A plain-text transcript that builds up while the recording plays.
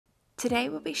Today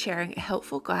we'll be sharing a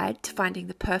helpful guide to finding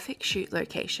the perfect shoot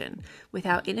location with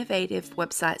our innovative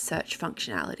website search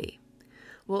functionality.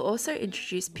 We'll also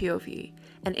introduce PureView,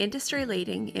 an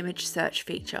industry-leading image search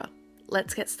feature.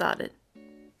 Let's get started.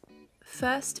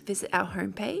 First, visit our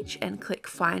homepage and click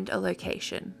Find a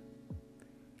Location.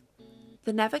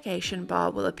 The navigation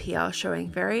bar will appear showing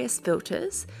various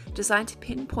filters designed to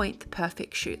pinpoint the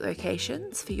perfect shoot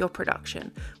locations for your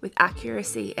production with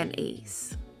accuracy and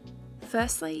ease.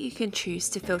 Firstly, you can choose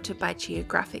to filter by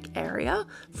geographic area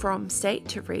from state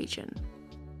to region.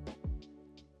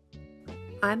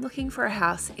 I'm looking for a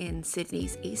house in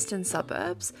Sydney's eastern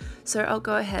suburbs, so I'll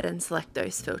go ahead and select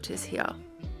those filters here.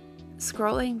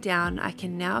 Scrolling down, I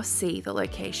can now see the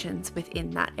locations within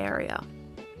that area.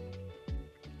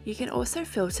 You can also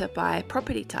filter by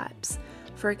property types.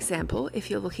 For example, if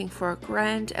you're looking for a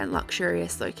grand and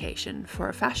luxurious location for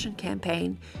a fashion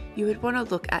campaign, you would want to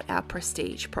look at our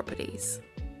prestige properties.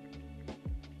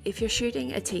 If you're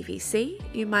shooting a TVC,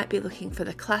 you might be looking for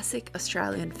the classic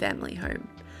Australian family home,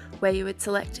 where you would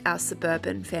select our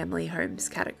suburban family homes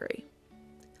category.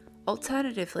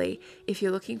 Alternatively, if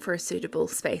you're looking for a suitable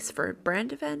space for a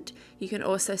brand event, you can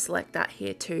also select that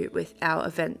here too with our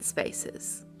event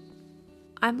spaces.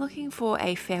 I'm looking for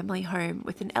a family home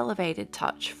with an elevated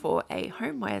touch for a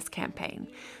homewares campaign,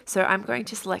 so I'm going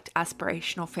to select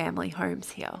aspirational family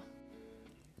homes here.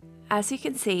 As you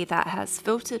can see, that has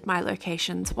filtered my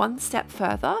locations one step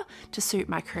further to suit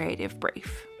my creative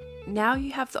brief. Now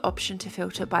you have the option to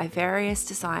filter by various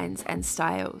designs and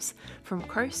styles, from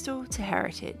coastal to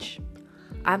heritage.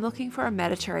 I'm looking for a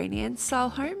Mediterranean style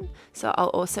home, so I'll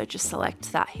also just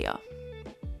select that here.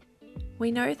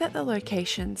 We know that the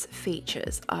location's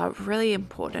features are really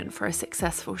important for a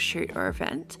successful shoot or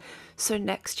event, so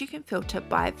next you can filter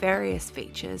by various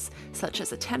features such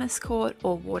as a tennis court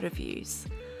or water views.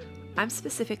 I'm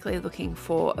specifically looking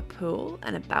for a pool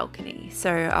and a balcony,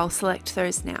 so I'll select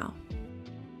those now.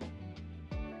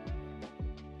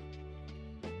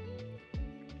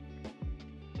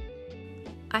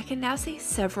 I can now see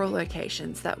several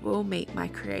locations that will meet my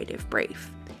creative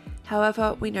brief.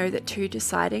 However, we know that two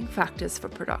deciding factors for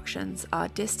productions are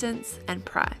distance and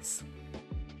price.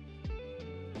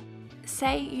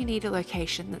 Say you need a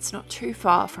location that's not too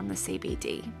far from the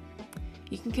CBD.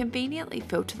 You can conveniently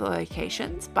filter the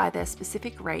locations by their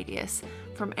specific radius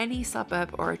from any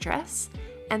suburb or address,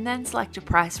 and then select a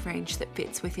price range that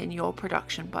fits within your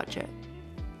production budget.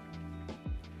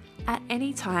 At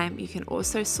any time, you can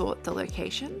also sort the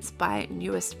locations by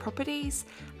newest properties,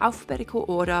 alphabetical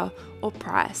order, or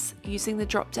price using the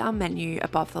drop-down menu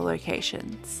above the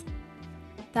locations.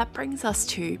 That brings us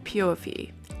to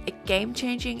PureView, a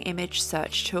game-changing image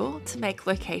search tool to make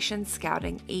location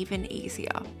scouting even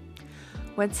easier.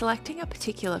 When selecting a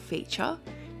particular feature,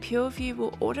 PureView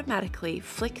will automatically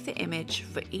flick the image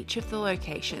for each of the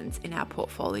locations in our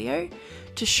portfolio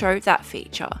to show that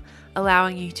feature,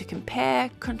 allowing you to compare,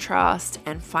 contrast,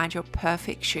 and find your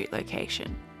perfect shoot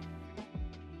location.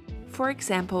 For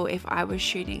example, if I was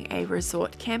shooting a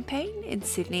resort campaign in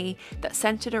Sydney that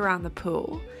centered around the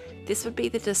pool, this would be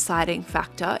the deciding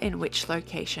factor in which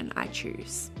location I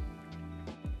choose.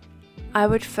 I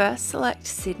would first select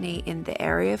Sydney in the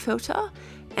area filter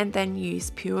and then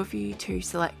use PureView to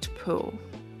select pool.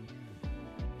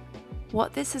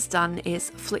 What this has done is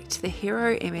flicked the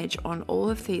hero image on all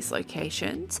of these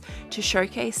locations to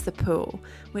showcase the pool,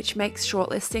 which makes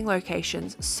shortlisting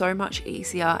locations so much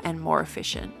easier and more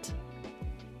efficient.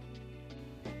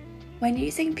 When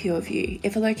using PureView,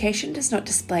 if a location does not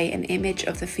display an image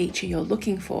of the feature you're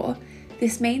looking for,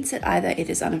 this means that either it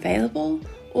is unavailable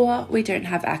or we don't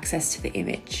have access to the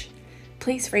image.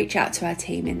 Please reach out to our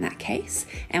team in that case,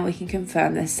 and we can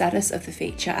confirm the status of the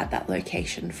feature at that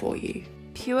location for you.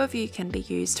 PureView can be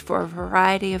used for a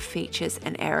variety of features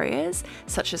and areas,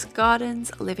 such as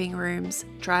gardens, living rooms,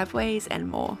 driveways, and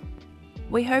more.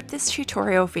 We hope this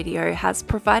tutorial video has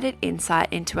provided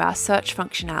insight into our search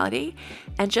functionality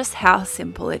and just how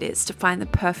simple it is to find the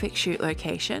perfect shoot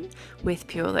location with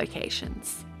Pure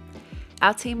Locations.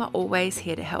 Our team are always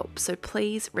here to help, so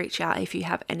please reach out if you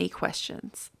have any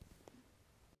questions.